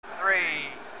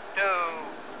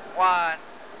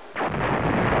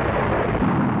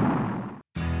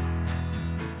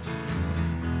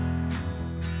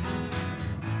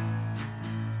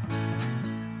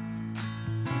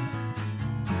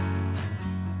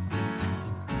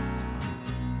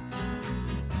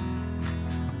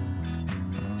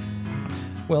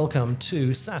Welcome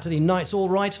to Saturday Night's All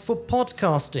Right for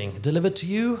Podcasting, delivered to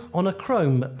you on a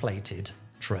chrome-plated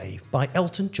tray by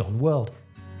Elton John World.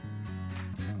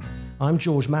 I'm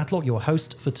George Matlock, your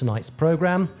host for tonight's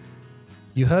programme.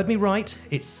 You heard me right,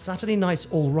 it's Saturday Night's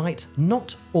All Right,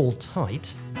 not all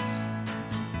tight.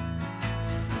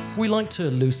 We like to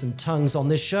loosen tongues on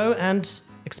this show and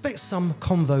expect some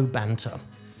convo banter.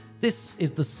 This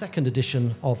is the second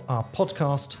edition of our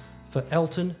podcast for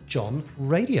Elton John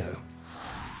Radio.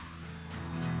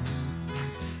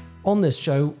 On this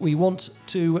show, we want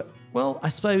to, I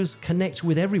suppose, connect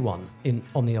with everyone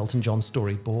on the Elton John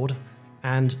storyboard,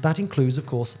 and that includes, of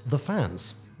course, the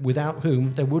fans, without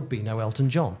whom there would be no Elton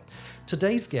John.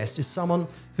 Today's guest is someone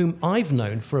whom I've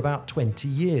known for about 20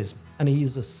 years, and he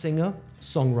is a singer,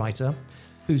 songwriter,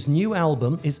 whose new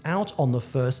album is out on the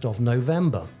 1st of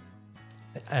November.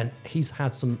 And he's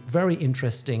had some very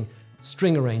interesting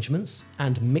string arrangements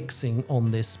and mixing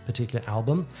on this particular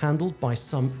album, handled by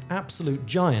some absolute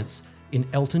giants in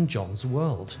Elton John's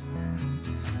world.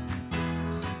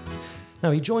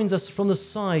 Now, he joins us from the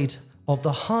side of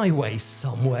the highway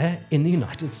somewhere in the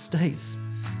United States.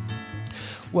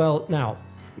 Well, now,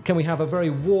 can we have a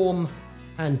very warm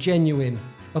and genuine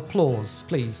applause,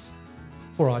 please,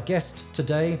 for our guest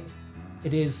today?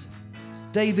 It is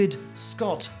David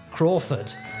Scott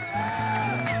Crawford.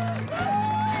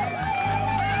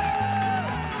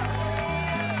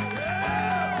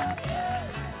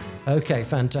 Okay,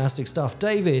 fantastic stuff.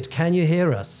 David, can you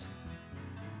hear us?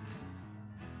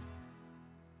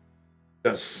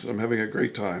 Yes, I'm having a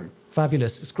great time.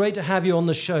 Fabulous. It's great to have you on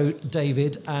the show,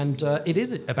 David. And it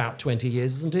is about 20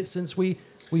 years, isn't it, since we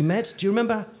met? Do you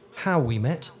remember how we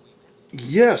met?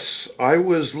 Yes, I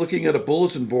was looking at a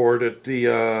bulletin board at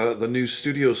the new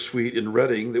studio suite in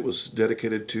Reading that was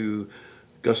dedicated to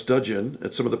Gus Dudgeon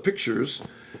at some of the pictures.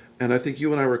 And I think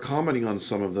you and I were commenting on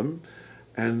some of them.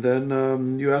 And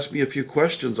then you asked me a few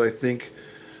questions, I think,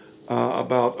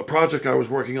 about a project I was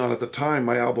working on at the time,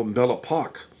 my album Belle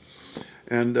Epoque.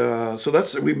 And so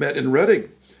we met in Reading.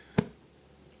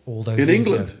 All those in years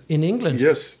England. Ago. In England?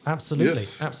 Yes. Absolutely,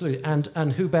 yes. Absolutely.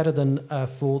 And who better than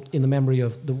in the memory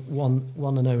of the one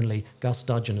and only Gus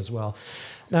Dudgeon as well.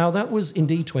 Now, that was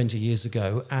indeed 20 years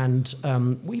ago, and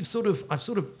I've sort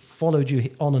of followed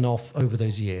you on and off over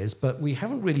those years, but we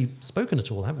haven't really spoken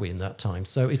at all, have we, in that time?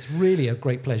 So it's really a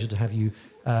great pleasure to have you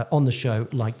on the show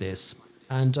like this.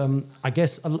 And I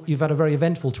guess you've had a very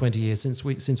eventful 20 years since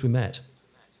we met.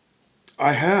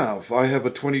 I have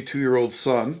a 22-year-old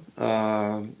son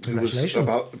who was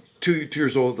about two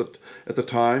years old at the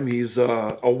time. He's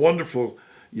a wonderful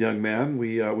young man.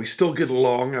 We still get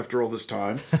along after all this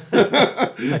time.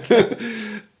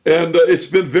 And it's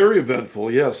been very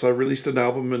eventful. Yes, I released an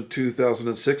album in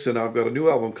 2006, and I've got a new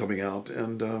album coming out.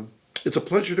 And it's a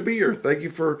pleasure to be here. Thank you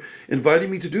for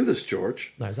inviting me to do this,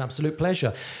 George. No, it's an absolute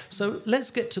pleasure. So let's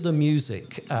get to the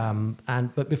music.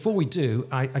 But before we do,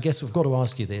 I guess we've got to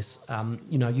ask you this.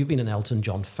 You've been an Elton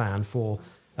John fan for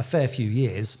a fair few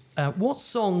years. What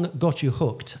song got you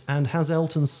hooked, and has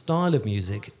Elton's style of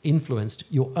music influenced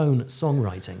your own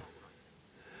songwriting?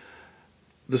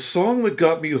 The song that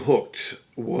got me hooked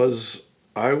was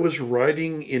I was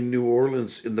riding in New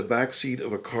Orleans in the backseat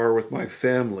of a car with my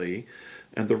family,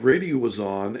 and the radio was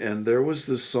on, and there was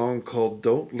this song called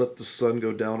Don't Let the Sun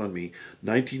Go Down on Me,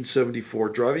 1974,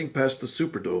 driving past the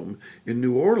Superdome in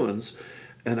New Orleans,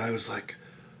 and I was like,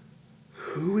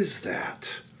 who is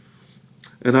that?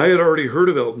 And I had already heard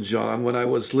of Elton John when I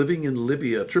was living in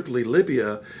Libya, Tripoli,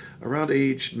 Libya. Around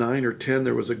age 9 or 10,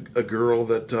 there was a girl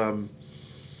that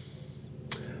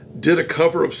did a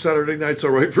cover of Saturday Night's All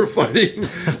Right for Fighting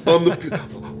on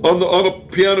a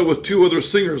piano with two other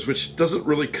singers, which doesn't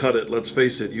really cut it. Let's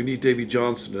face it. You need Davy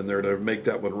Johnson in there to make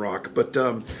that one rock. But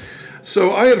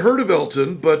so I had heard of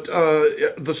Elton, but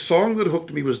the song that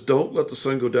hooked me was Don't Let the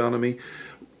Sun Go Down on Me.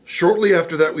 Shortly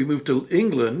after that, we moved to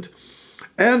England,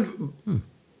 and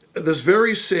this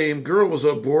very same girl was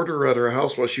a boarder at our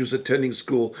house while she was attending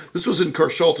school. This was in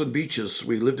Carshalton Beaches.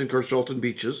 We lived in Carshalton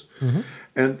Beaches. Mm-hmm.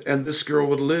 And this girl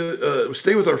would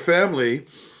stay with our family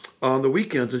on the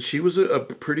weekends, and she was a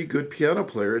pretty good piano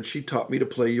player, and she taught me to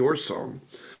play your song.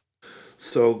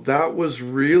 So that was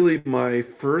really my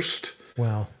first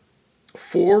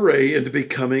foray into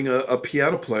becoming a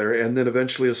piano player, and then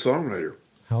eventually a songwriter.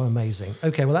 How amazing.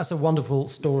 Okay, well, that's a wonderful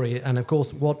story. And of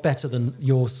course, what better than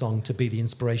your song to be the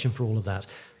inspiration for all of that?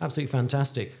 Absolutely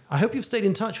fantastic. I hope you've stayed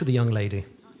in touch with the young lady.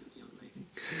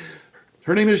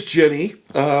 Her name is Jenny,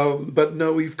 but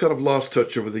no, we've kind of lost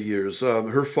touch over the years.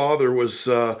 Her father was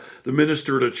the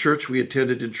minister at a church we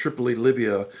attended in Tripoli,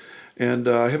 Libya, and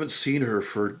I haven't seen her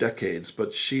for decades,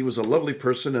 but she was a lovely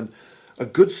person, and a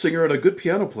good singer and a good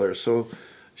piano player. So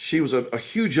she was a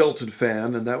huge Elton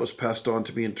fan, and that was passed on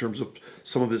to me in terms of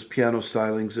some of his piano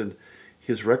stylings and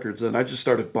his records. And I just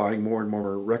started buying more and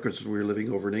more records when we were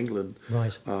living over in England.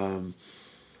 Right. We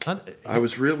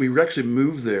actually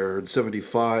moved there in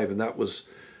 '75, and that was,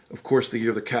 of course, the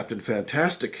year that Captain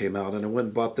Fantastic came out, and I went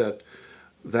and bought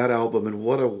that album, and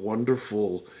what a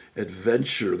wonderful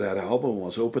adventure that album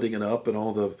was, opening it up and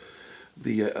all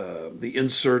the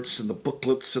inserts and the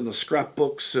booklets and the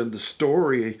scrapbooks and the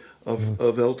story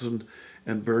of Elton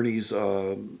and Bernie's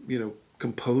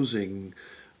composing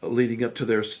leading up to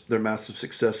their massive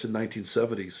success in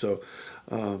 1970. So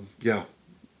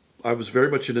I was very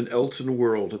much in an Elton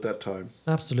world at that time.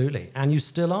 Absolutely. And you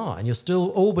still are. And you're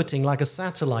still orbiting like a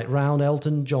satellite round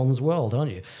Elton John's world,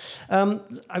 aren't you? I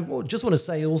just want to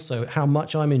say also how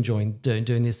much I'm enjoying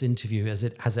doing this interview as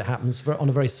it happens on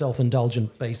a very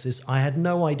self-indulgent basis. I had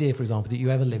no idea, for example, that you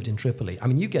ever lived in Tripoli. I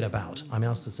mean, you get about. I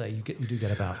have to say, you do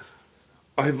get about.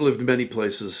 I've lived many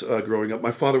places growing up.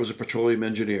 My father was a petroleum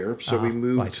engineer, so we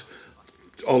moved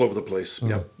all over the place. Mm.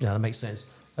 Yeah, that makes sense.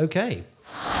 Okay.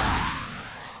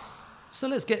 So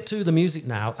let's get to the music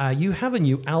now. You have a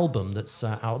new album that's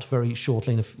out very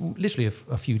shortly, literally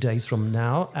a few days from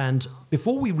now. And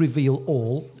before we reveal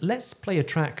all, let's play a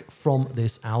track from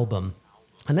this album.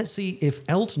 And let's see if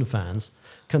Elton fans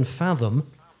can fathom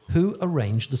who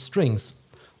arranged the strings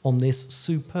on this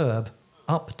superb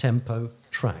up-tempo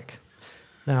track.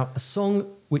 Now, a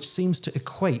song which seems to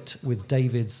equate with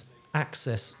David's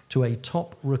access to a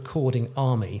top recording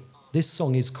army. This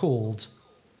song is called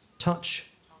Touch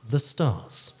the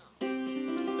Stars.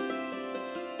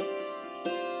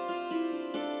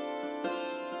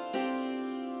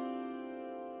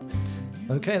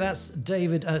 Okay, that's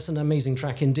David. That's an amazing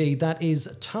track indeed. That is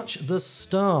Touch the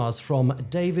Stars from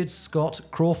David Scott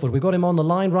Crawford. We've got him on the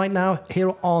line right now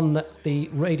here on the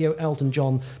Radio Elton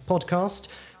John podcast.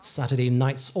 Saturday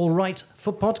nights, all right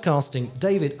for podcasting.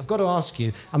 David, I've got to ask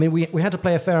you, I mean, we had to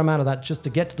play a fair amount of that just to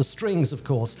get to the strings, of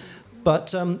course.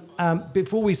 But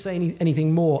before we say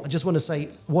anything more, I just want to say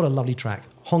what a lovely track.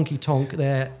 Honky Tonk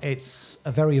there. It's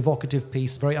a very evocative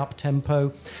piece, very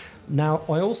up-tempo. Now,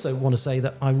 I also want to say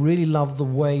that I really love the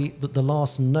way that the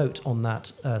last note on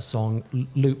that song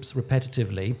loops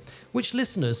repetitively, which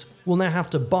listeners will now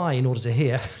have to buy in order to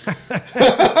hear.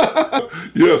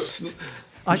 Yes.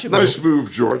 Nice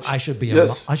move, George. I should be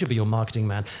your marketing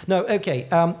man. No, okay.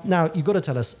 Now, you've got to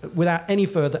tell us, without any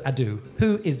further ado,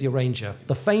 who is the arranger,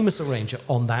 the famous arranger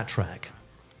on that track?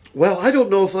 Well, I don't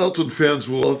know if Elton fans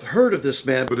will have heard of this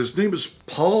man, but his name is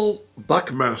Paul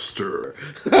Buckmaster.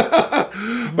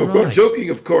 I'm not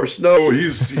joking, of course. No,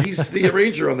 he's the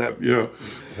arranger on that. Yeah.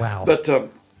 Wow. But,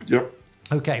 yep.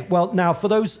 Okay, well, now, for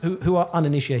those who are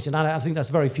uninitiated, and I think that's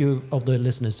very few of the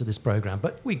listeners to this program,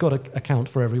 but we've got to account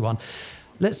for everyone.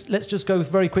 Let's just go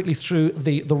very quickly through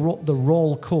the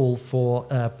roll call for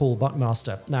Paul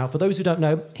Buckmaster. Now, for those who don't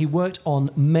know, he worked on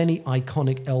many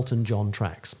iconic Elton John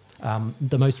tracks.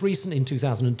 The most recent in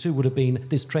 2002 would have been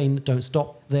This Train Don't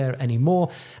Stop There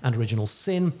Anymore and Original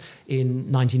Sin.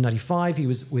 In 1995, he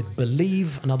was with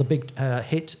Believe, another big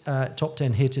hit, top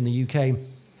 10 hit in the UK.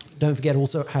 Don't forget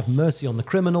also Have Mercy on the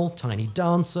Criminal, Tiny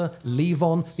Dancer, Leave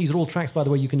On. These are all tracks, by the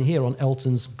way, you can hear on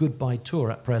Elton's Goodbye Tour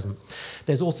at present.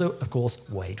 There's also, of course,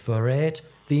 Wait for It,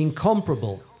 the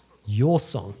incomparable Your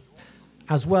Song,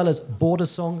 as well as Border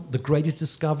Song, The Greatest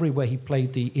Discovery, where he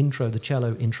played the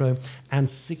cello intro, and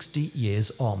 60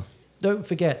 Years On. Don't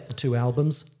forget the two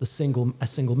albums, A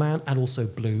Single Man, and also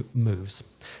Blue Moves.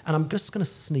 And I'm just going to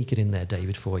sneak it in there,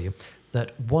 David, for you,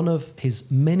 that one of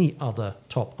his many other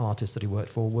top artists that he worked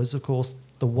for was, of course,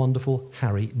 the wonderful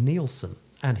Harry Nilsson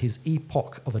and his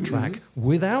epoch of a track,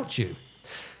 Without You.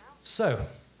 So,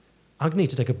 I need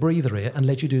to take a breather here and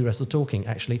let you do the rest of the talking,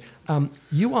 actually.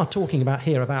 You are talking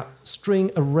about string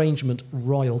arrangement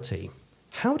royalty.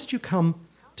 How did you come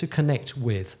to connect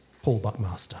with Paul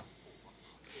Buckmaster?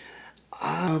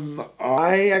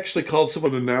 I actually called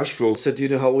someone in Nashville, said, do you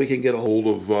know how we can get a hold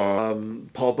of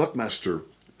Paul Buckmaster?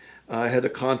 I had a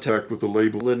contact with the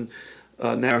label in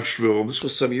Nashville. This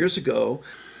was some years ago.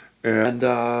 And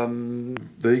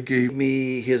they gave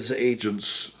me his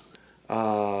agent's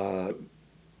phone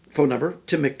number,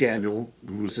 Tim McDaniel,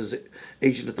 who was his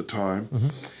agent at the time. Mm-hmm.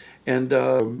 And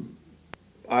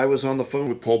I was on the phone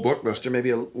with Paul Buckmaster maybe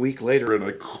a week later, and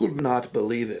I could not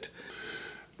believe it.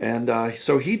 And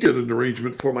so he did an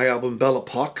arrangement for my album Belle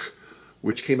Epoque,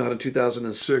 which came out in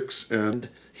 2006, and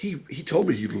he told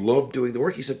me he loved doing the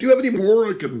work. He said, do you have any more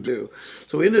I can do?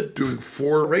 So we ended up doing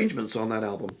 4 arrangements on that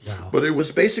album. Wow. But it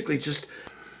was basically just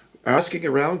asking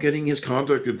around, getting his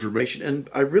contact information, and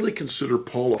I really consider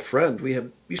Paul a friend.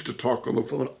 Used to talk on the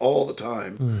phone all the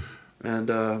time,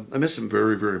 and I miss him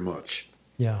very, very much.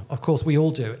 Yeah, of course we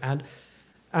all do, and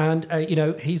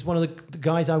he's one of the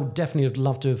guys I would definitely have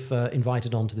loved to have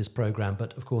invited onto this program,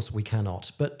 but of course we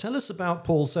cannot. But tell us about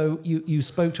Paul. So you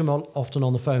spoke to him often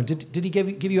on the phone. Did he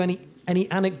give you any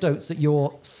anecdotes that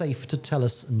you're safe to tell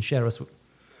us and share us with?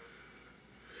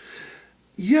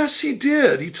 Yes, he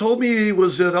did. He told me he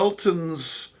was at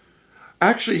Elton's.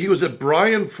 Actually, he was at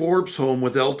Brian Forbes' home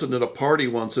with Elton at a party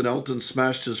once, and Elton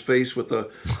smashed his face with a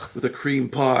cream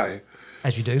pie.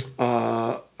 As you do.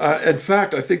 In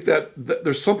fact, I think that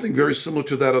there's something very similar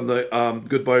to that on the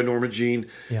Goodbye Norma Jean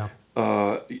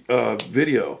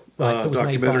video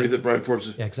documentary that Brian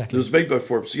Forbes. Yeah, exactly. It was made by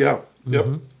Forbes. Yeah.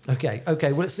 Mm-hmm. Yep.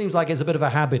 Okay. Well, it seems like it's a bit of a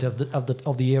habit of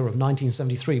the year of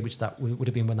 1973, which that would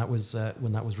have been when that was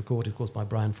recorded, of course, by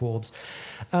Brian Forbes.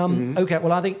 Okay.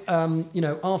 Well, I think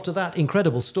after that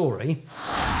incredible story.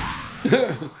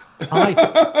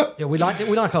 We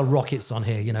like our rockets on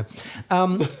here,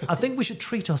 I think we should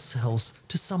treat ourselves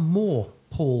to some more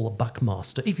Paul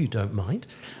Buckmaster, if you don't mind.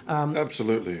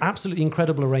 Absolutely. Absolutely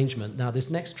incredible arrangement. Now, this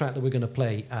next track that we're going to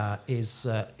play is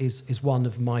one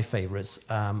of my favourites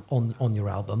on your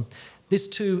album. This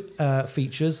too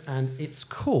features, and it's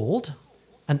called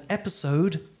An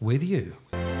Episode With You.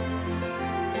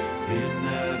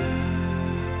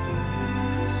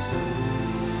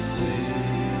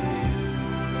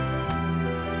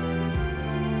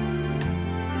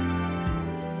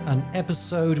 An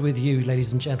Episode With You,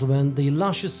 ladies and gentlemen. The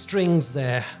luscious strings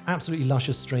there, absolutely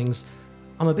luscious strings.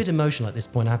 I'm a bit emotional at this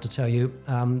point, I have to tell you.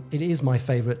 It is my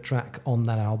favourite track on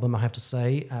that album, I have to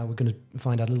say. We're going to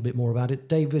find out a little bit more about it.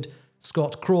 David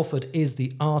Scott Crawford is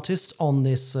the artist on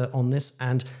this,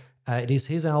 and it is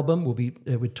his album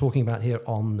we're talking about here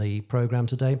on the programme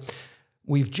today.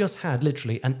 We've just had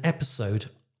literally an episode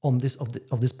on this of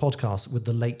this podcast with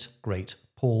the late, great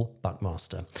Paul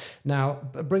Buckmaster. Now,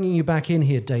 bringing you back in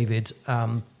here, David,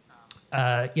 I'm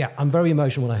very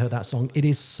emotional when I heard that song. It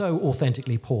is so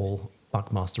authentically Paul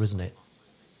Buckmaster, isn't it?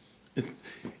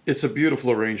 It's a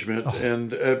beautiful arrangement, and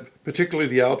particularly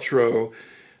the outro.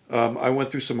 I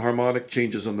went through some harmonic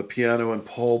changes on the piano, and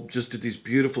Paul just did these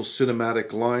beautiful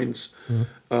cinematic lines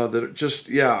that are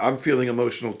just, I'm feeling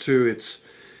emotional too.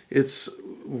 It's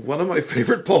one of my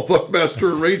favorite Paul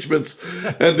Buckmaster arrangements,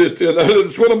 and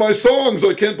it's one of my songs.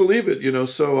 I can't believe it,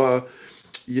 So,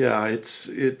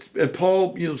 and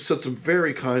Paul, said some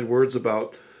very kind words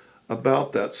about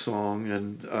that song,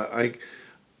 and I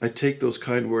take those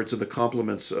kind words and the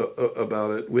compliments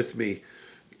about it with me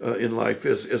in life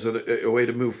as a way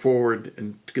to move forward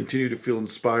and to continue to feel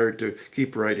inspired to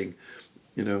keep writing.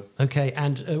 Okay,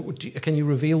 and can you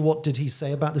reveal what did he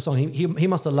say about the song? He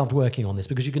must have loved working on this,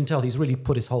 because you can tell he's really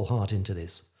put his whole heart into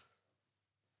this.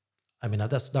 I mean,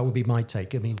 that would be my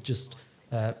take. I mean, just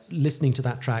listening to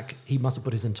that track, he must have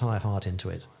put his entire heart into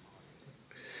it.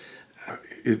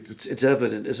 It's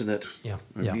evident, isn't it? Yeah.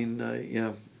 I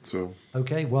mean. So.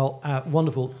 Okay, well,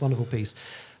 wonderful piece.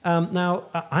 Now,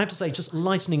 I have to say, just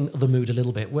lightening the mood a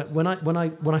little bit. When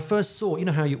I first saw,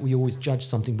 how we always judge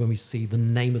something when we see the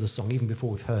name of the song, even before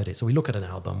we've heard it. So we look at an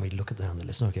album, we look at down the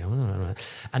list, okay,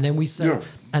 and then we say,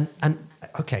 and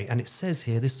it says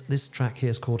here, this track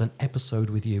here is called An Episode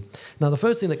With You. Now, the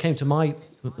first thing that came to my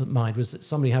mind was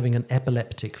somebody having an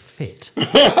epileptic fit.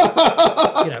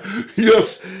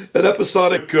 Yes, an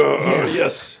episodic.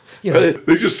 Yes,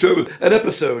 they just said an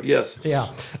episode. Yes.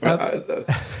 Yeah.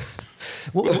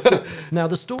 Now,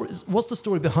 what's the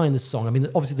story behind this song? I mean,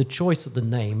 obviously the choice of the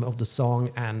name of the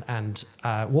song and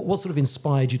what sort of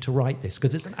inspired you to write this?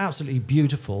 Because it's an absolutely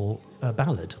beautiful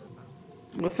ballad.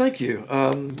 Well, thank you.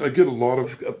 I get a lot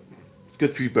of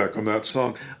good feedback on that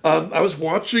song. I was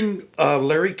watching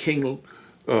Larry King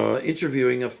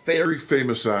interviewing a very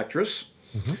famous actress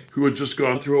who had just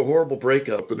gone through a horrible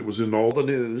breakup, and it was in all the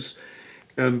news.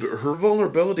 And her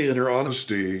vulnerability and her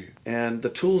honesty and the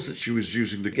tools that she was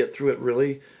using to get through it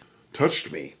really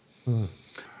touched me.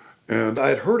 And I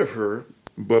had heard of her,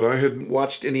 but I hadn't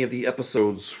watched any of the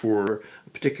episodes for a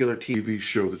particular TV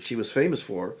show that she was famous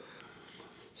for.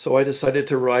 So I decided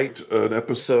to write an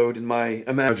episode in my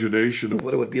imagination of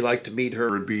what it would be like to meet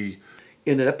her and be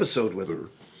in an episode with her.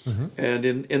 And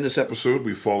in this episode,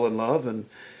 we fall in love, and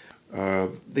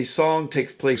the song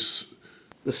takes place.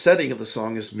 The setting of the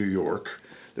song is New York.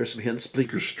 There's some hints,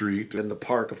 Bleecker Street, and the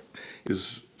park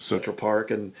is Central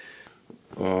Park, and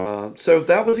so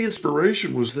that was the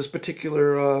inspiration. Was this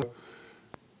particular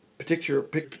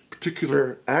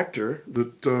actor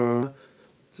that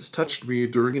just touched me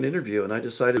during an interview, and I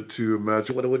decided to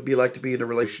imagine what it would be like to be in a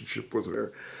relationship with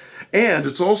her. And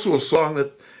it's also a song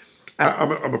that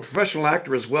I'm a professional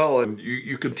actor as well, and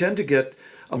you can tend to get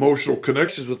emotional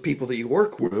connections with people that you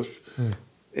work with.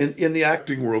 In the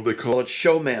acting world, they call it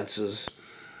showmances,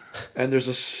 and there's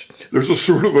a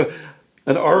sort of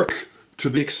an arc to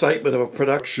the excitement of a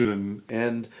production,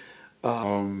 and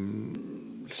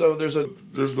so there's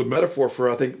the metaphor for,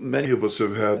 I think many of us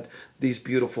have had these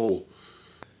beautiful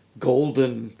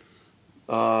golden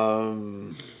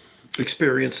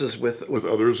experiences with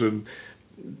others, and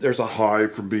there's a high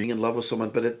from being in love with someone,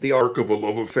 but the arc of a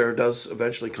love affair does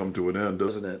eventually come to an end,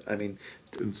 doesn't it? I mean,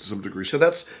 in some degree. So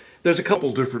there's a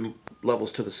couple different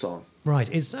levels to the song.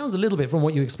 Right. It sounds a little bit from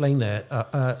what you explained there,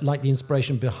 like the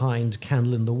inspiration behind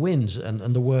Candle in the Wind and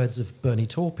the words of Bernie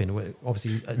Taupin,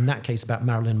 obviously in that case about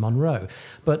Marilyn Monroe.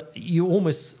 But you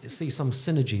almost see some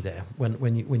synergy there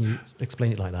when you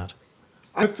explain it like that.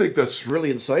 I think that's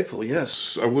really insightful.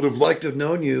 Yes, I would have liked to have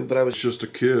known you, but I was just a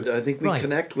kid. I think we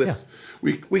connect with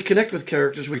we connect with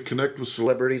characters. We connect with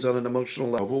celebrities on an emotional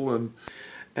level,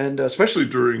 and especially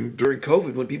during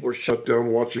COVID, when people were shut down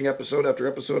watching episode after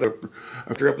episode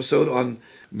after episode on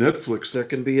Netflix, there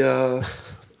can be an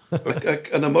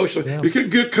emotional. Yeah. It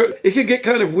can get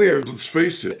kind of weird. Let's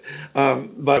face it.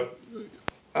 But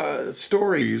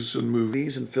stories and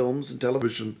movies and films and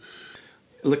television.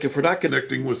 Look, if we're not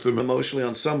connecting with them emotionally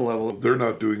on some level, they're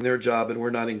not doing their job and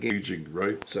we're not engaging,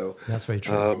 right? So that's very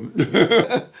true.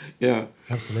 Yeah.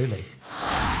 Absolutely.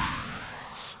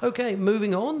 Okay,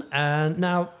 moving on. And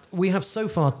now we have so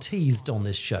far teased on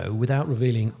this show without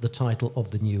revealing the title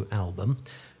of the new album.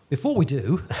 Before we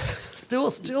do, still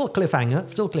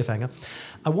cliffhanger.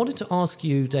 I wanted to ask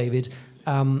you, David,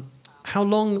 how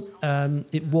long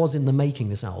it was in the making,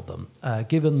 this album,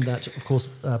 given that, of course,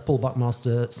 Paul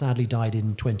Buckmaster sadly died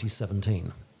in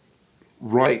 2017.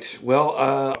 Right. Well,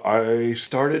 I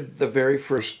started the very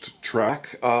first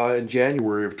track in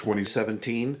January of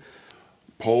 2017.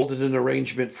 Paul did an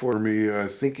arrangement for me, I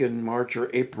think in March or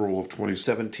April of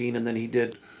 2017, and then he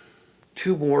did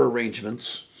two more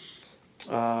arrangements.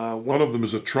 One of them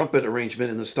is a trumpet arrangement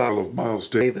in the style of Miles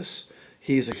Davis.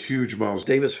 He's a huge Miles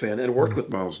Davis fan and worked with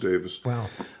Miles Davis. Wow.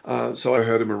 So I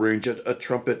had him arrange a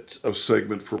trumpet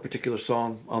segment for a particular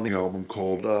song on the album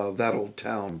called That Old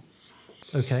Town.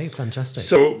 Okay, fantastic.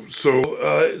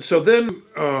 So then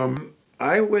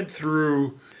I went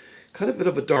through kind of a bit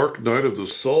of a dark night of the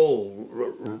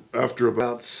soul after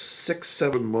about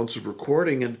 6-7 months of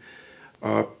recording, and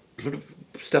sort of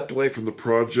stepped away from the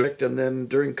project. And then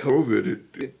during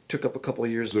COVID, it took up a couple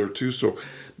of years there too.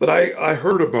 But I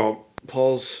heard about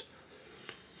Paul's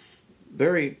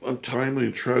very untimely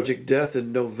and tragic death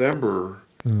in November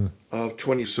of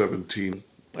 2017,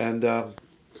 and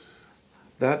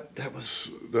that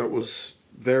was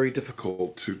very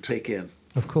difficult to take in.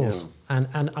 Of course, yeah.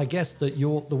 And I guess that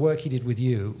the work he did with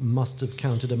you must have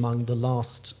counted among the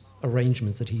last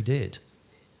arrangements that he did.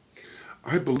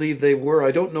 I believe they were.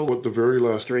 I don't know what the very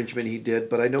last arrangement he did,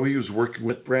 but I know he was working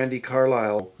with Brandi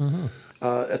Carlile. Mm-hmm.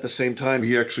 At the same time,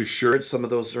 he actually shared some of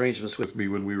those arrangements with me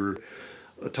when we were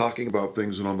talking about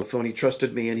things, and on the phone he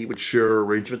trusted me, and he would share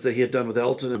arrangements that he had done with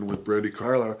Elton and with Brandi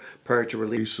Carlile prior to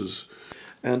releases.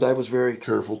 And I was very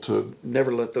careful to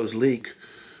never let those leak.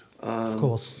 Of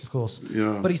course.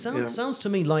 Yeah. But he sounds to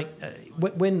me like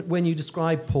when you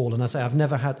describe Paul, and I say I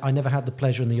never had the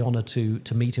pleasure and the honour to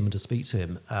meet him and to speak to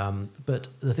him. But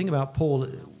the thing about Paul,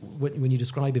 when you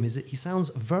describe him, is that he sounds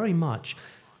very much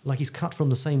like he's cut from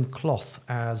the same cloth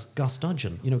as Gus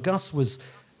Dudgeon. You know, Gus was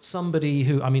somebody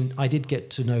who, I mean, I did get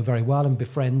to know very well and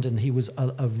befriend, and he was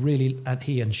a really, and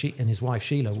he and his wife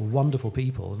Sheila were wonderful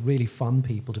people, really fun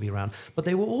people to be around. But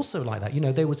they were also like that, you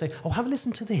know. They would say, "Oh, have a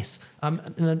listen to this.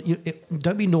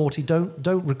 Don't be naughty.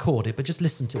 Don't record it, but just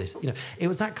listen to this." You know, it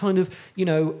was that kind of, you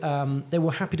know. They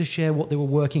were happy to share what they were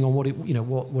working on, what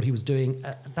he was doing.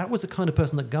 That was the kind of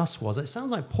person that Gus was. It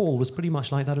sounds like Paul was pretty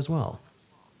much like that as well.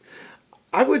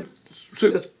 I would say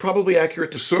that's probably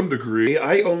accurate to some degree.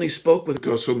 I only spoke with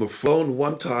Gus on the phone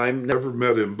one time, never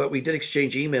met him, but we did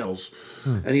exchange emails.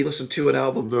 And he listened to an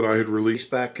album that I had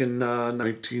released back in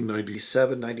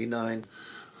 1997, 99.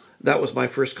 That was my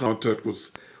first contact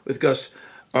with Gus.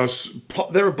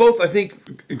 They were both, I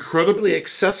think, incredibly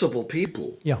accessible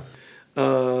people. Yeah.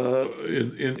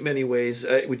 In many ways.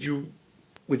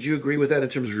 Would you agree with that in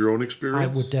terms of your own experience? I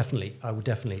would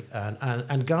definitely.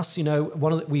 And Gus, you know,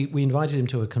 we invited him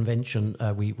to a convention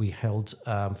we held.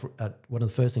 One of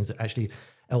the first things that actually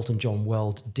Elton John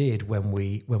World did when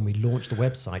we launched the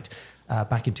website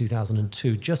back in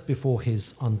 2002, just before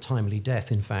his untimely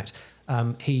death. In fact,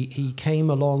 he came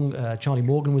along. Charlie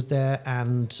Morgan was there,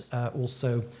 and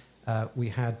also we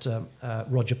had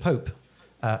Roger Pope.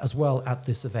 as well at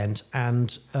this event.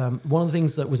 And one of the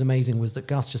things that was amazing was that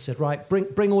Gus just said, "Right,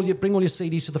 bring all your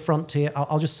CDs to the front here.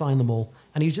 I'll just sign them all."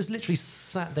 And he just literally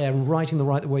sat there and writing the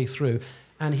right way through.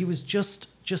 And he was just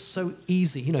so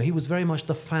easy. You know, he was very much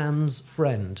the fan's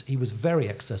friend. He was very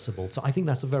accessible. So I think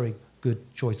that's a very good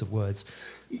choice of words,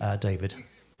 David.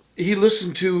 He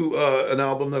listened to an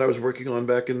album that I was working on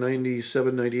back in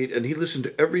 97, 98, and he listened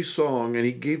to every song, and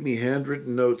he gave me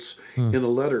handwritten notes in a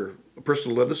letter, a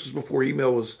personal letter. This was before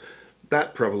email was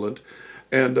that prevalent.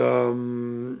 And,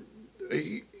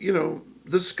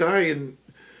 this guy in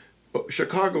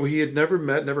Chicago he had never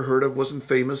met, never heard of, wasn't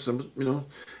famous,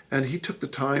 and he took the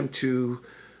time to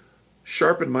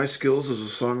sharpen my skills as a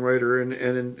songwriter and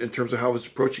in terms of how I was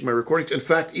approaching my recordings. In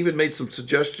fact, even made some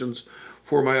suggestions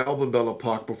for my album Belle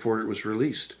Epoque before it was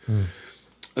released.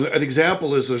 An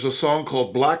example is there's a song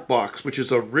called Black Box, which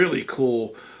is a really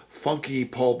cool, funky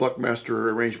Paul Buckmaster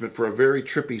arrangement for a very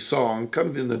trippy song, kind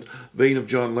of in the vein of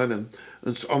John Lennon.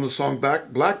 And on the song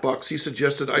Black Box, he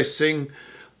suggested I sing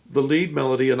the lead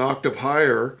melody an octave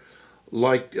higher,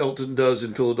 like Elton does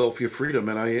in Philadelphia Freedom,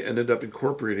 and I ended up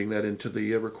incorporating that into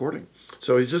the recording.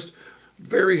 So he's just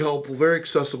very helpful, very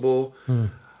accessible.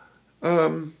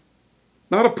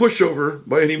 Not a pushover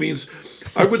by any means.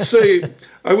 I would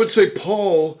say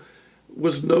Paul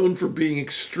was known for being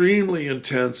extremely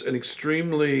intense and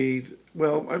extremely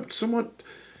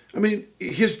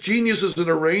his genius as an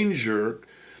arranger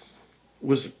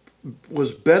was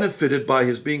benefited by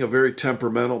his being a very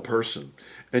temperamental person.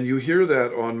 And you hear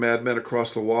that on Mad Men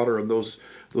Across the Water and those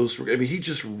he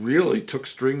just really took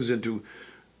strings into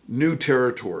new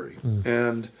territory.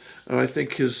 And I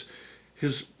think his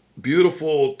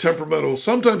beautiful, temperamental,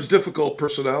 sometimes difficult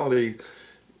personality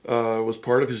was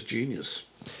part of his genius.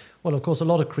 Well, of course, a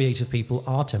lot of creative people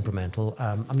are temperamental.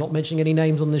 I'm not mentioning any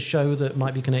names on this show that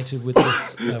might be connected with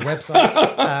this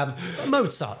website.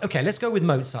 Mozart. Okay, let's go with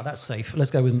Mozart. That's safe.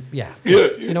 Let's go with,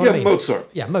 you know what I mean? Mozart.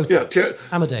 Yeah, Mozart. Yeah,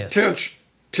 Amadeus.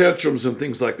 Tantrums and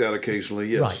things like that occasionally,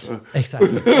 yes. Right,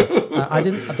 exactly.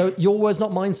 Your words,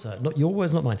 not mine, sir. Not your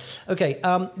words, not mine. Okay,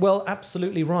 well,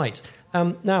 absolutely right.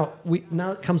 Now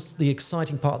comes the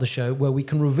exciting part of the show where we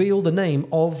can reveal the name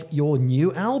of your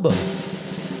new album.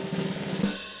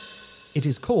 It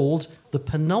is called The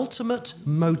Penultimate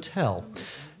Motel,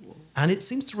 and it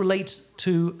seems to relate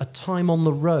to a time on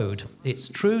the road. It's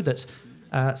true that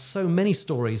so many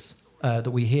stories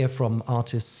that we hear from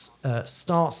artists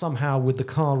start somehow with the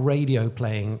car radio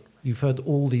playing. You've heard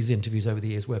all these interviews over the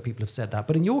years where people have said that.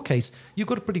 But in your case, you've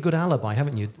got a pretty good alibi,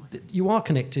 haven't you? You are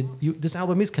connected. This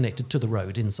album is connected to the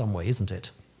road in some way, isn't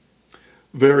it?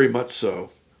 Very much so.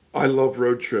 I love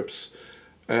road trips.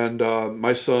 And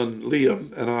my son,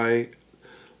 Liam, and I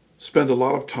spend a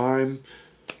lot of time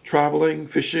traveling,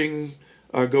 fishing,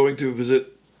 going to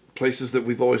visit places that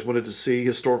we've always wanted to see,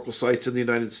 historical sites in the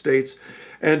United States.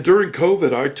 And during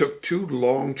COVID, I took 2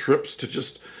 long trips to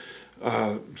just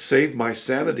save my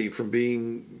sanity from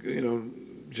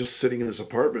being, just sitting in this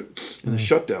apartment in the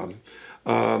shutdown.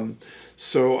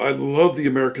 So I love the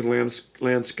American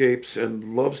landscapes and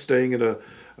love staying in a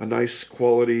nice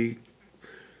quality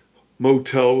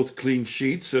motel with clean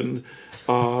sheets. And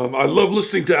I love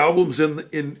listening to albums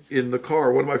in the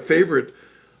car. One of my favorite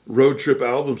road trip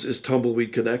albums is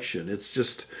Tumbleweed Connection. It's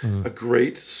just a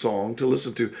great song to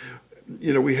listen to.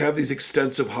 We have these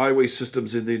extensive highway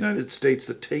systems in the United States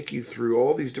that take you through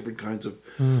all these different kinds of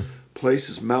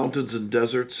places, mountains and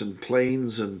deserts and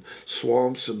plains and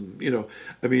swamps and,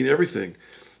 everything.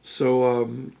 So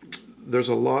there's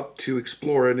a lot to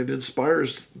explore, and it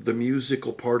inspires the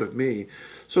musical part of me.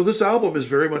 So this album is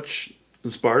very much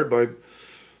inspired by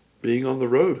being on the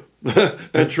road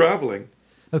and traveling.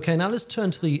 Okay, now let's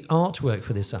turn to the artwork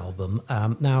for this album.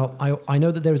 Now, I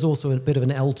know that there is also a bit of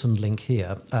an Elton link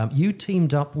here. You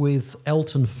teamed up with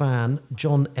Elton fan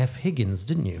John F. Higgins,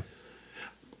 didn't you?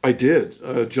 I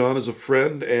did. John is a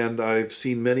friend, and I've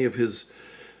seen many of his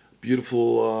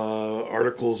beautiful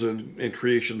articles and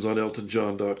creations on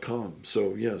eltonjohn.com.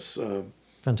 So, yes.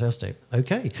 Fantastic.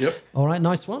 Okay. Yep. All right,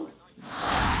 nice one.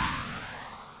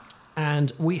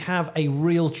 And we have a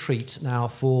real treat now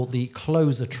for the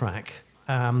closer track.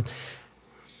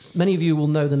 Many of you will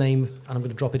know the name, and I'm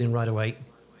going to drop it in right away,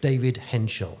 David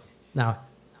Henschel. Now,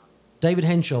 David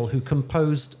Henschel, who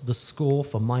composed the score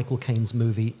for Michael Caine's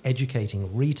movie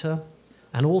Educating Rita,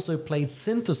 and also played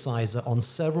synthesizer on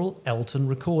several Elton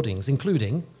recordings,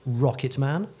 including Rocket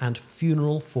Man and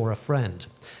Funeral for a Friend.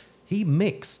 He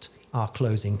mixed our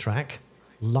closing track,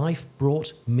 Life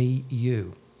Brought Me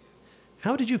You.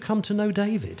 How did you come to know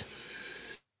David?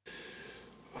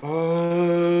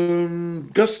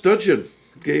 Gus Dudgeon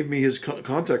gave me his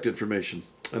contact information.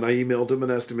 and I emailed him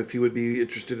and asked him if he would be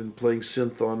interested in playing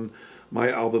synth on my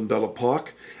album Belle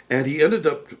Epoque, and he ended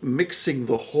up mixing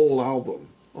the whole album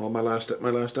on my last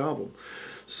album.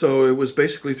 So it was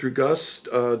basically through Gus.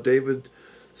 David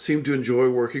seemed to enjoy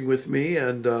working with me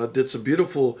and did some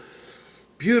beautiful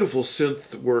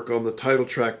synth work on the title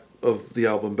track of the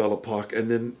album Belle Epoque,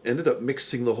 and then ended up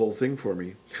mixing the whole thing for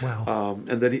me. Wow.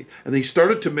 And then he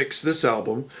started to mix this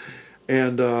album,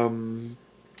 and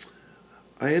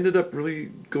I ended up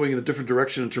really going in a different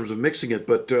direction in terms of mixing it,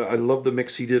 but I love the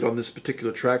mix he did on this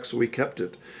particular track, so we kept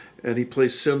it. And he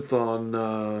plays synth on,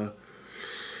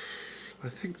 I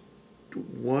think,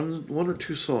 one or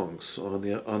two songs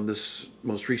on this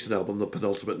most recent album, The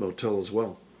Penultimate Motel, as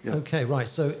well. Yeah. Okay, right.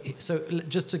 So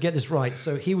just to get this right,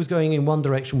 so he was going in one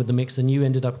direction with the mix, and you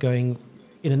ended up going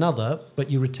in another, but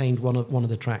you retained one of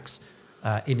the tracks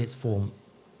in its form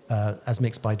as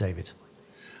mixed by David.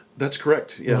 That's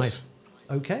correct. Yes. Right.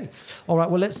 Okay. All right.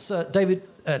 Well, let's David.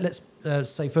 Let's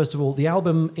say first of all, the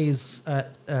album is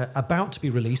about to be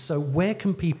released. So where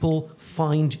can people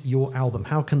find your album?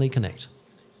 How can they connect?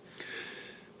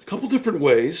 A couple different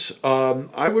ways.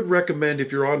 I would recommend,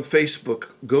 if you're on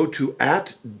Facebook, go to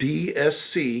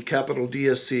 @DSC, capital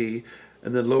DSC,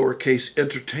 and then lowercase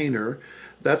entertainer.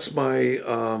 That's my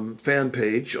fan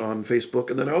page on Facebook.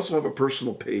 And then I also have a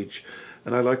personal page,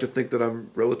 and I like to think that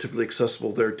I'm relatively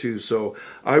accessible there too. So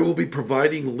I will be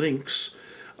providing links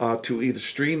to either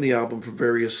stream the album from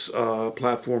various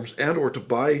platforms and or to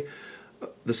buy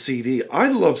the CD.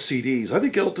 I love CDs. I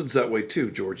think Elton's that way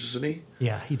too, George, isn't he?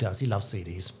 Yeah, he does. He loves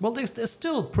CDs. Well, they're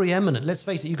still preeminent. Let's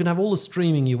face it, you can have all the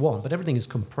streaming you want, but everything is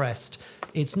compressed.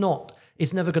 It's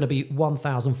never going to be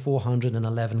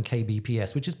 1,411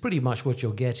 kbps, which is pretty much what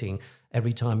you're getting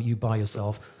every time you buy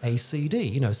yourself a CD.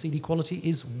 You know, CD quality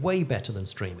is way better than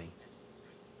streaming.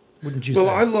 Wouldn't you say?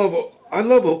 Well, I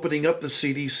love opening up the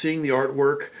CD, seeing the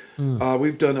artwork.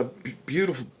 We've done a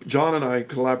beautiful, John and I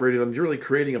collaborated on really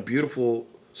creating a beautiful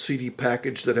CD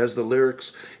package that has the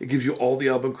lyrics. It gives you all the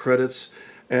album credits,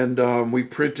 and we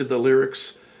printed the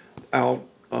lyrics out.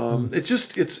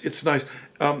 It's nice.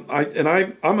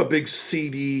 I'm a big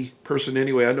CD person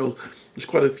anyway. I know there's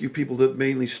quite a few people that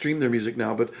mainly stream their music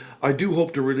now, but I do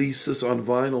hope to release this on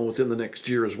vinyl within the next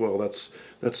year as well. That's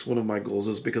one of my goals,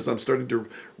 is because I'm starting to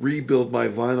rebuild my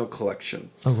vinyl collection.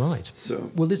 Oh, right.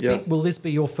 So will this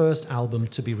be your first album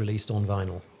to be released on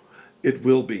vinyl? It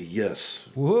will be, yes.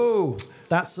 Whoa,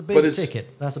 that's a big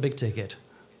ticket. That's a big ticket.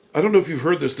 I don't know if you've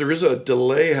heard this. There is a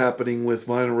delay happening with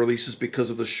vinyl releases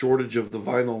because of the shortage of the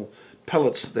vinyl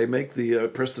pellets they make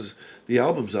press the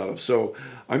albums out of. So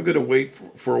I'm going to wait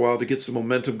for a while to get some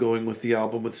momentum going with the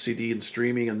album, with CD and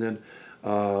streaming, and then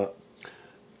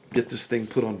get this thing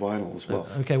put on vinyl as well.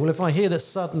 Okay, well, if I hear that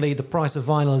suddenly the price of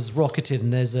vinyl has rocketed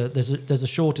and there's a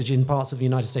shortage in parts of the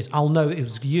United States, I'll know it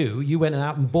was you. You went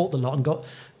out and bought the lot and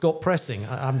got pressing.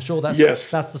 I'm sure that's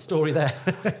the story there.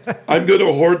 I'm going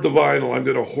to hoard the vinyl. I'm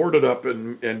going to hoard it up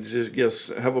and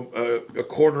just have a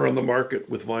corner on the market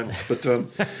with vinyl.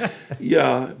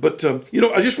 But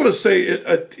I just want to say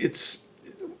it's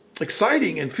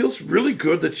exciting and feels really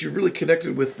good that you really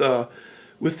connected with the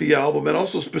album, and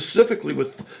also specifically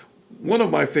with one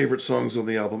of my favorite songs on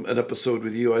the album, An Episode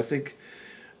With You. I think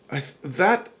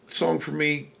that song for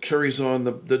me carries on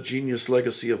the genius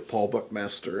legacy of Paul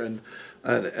Buckmaster, and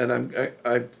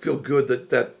I feel good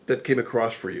that came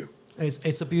across for you.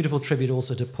 It's a beautiful tribute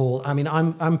also to Paul. I mean,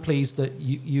 I'm pleased that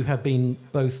you have been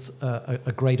both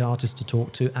a great artist to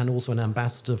talk to and also an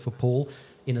ambassador for Paul,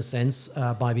 in a sense,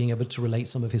 by being able to relate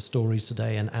some of his stories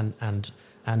today and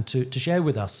to share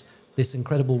with us this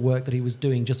incredible work that he was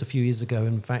doing just a few years ago,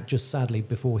 in fact, just sadly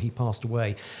before he passed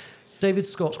away. David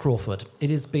Scott Crawford, it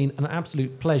has been an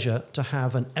absolute pleasure to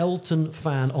have an Elton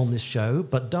fan on this show,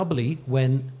 but doubly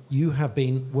when you have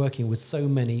been working with so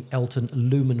many Elton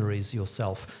luminaries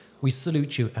yourself. We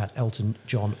salute you at Elton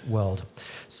John World.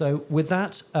 So with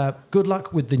that, good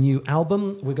luck with the new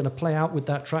album. We're going to play out with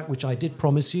that track, which I did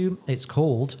promise you. It's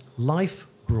called Life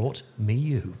Brought Me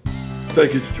You.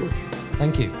 Thank you, George.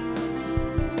 Thank you.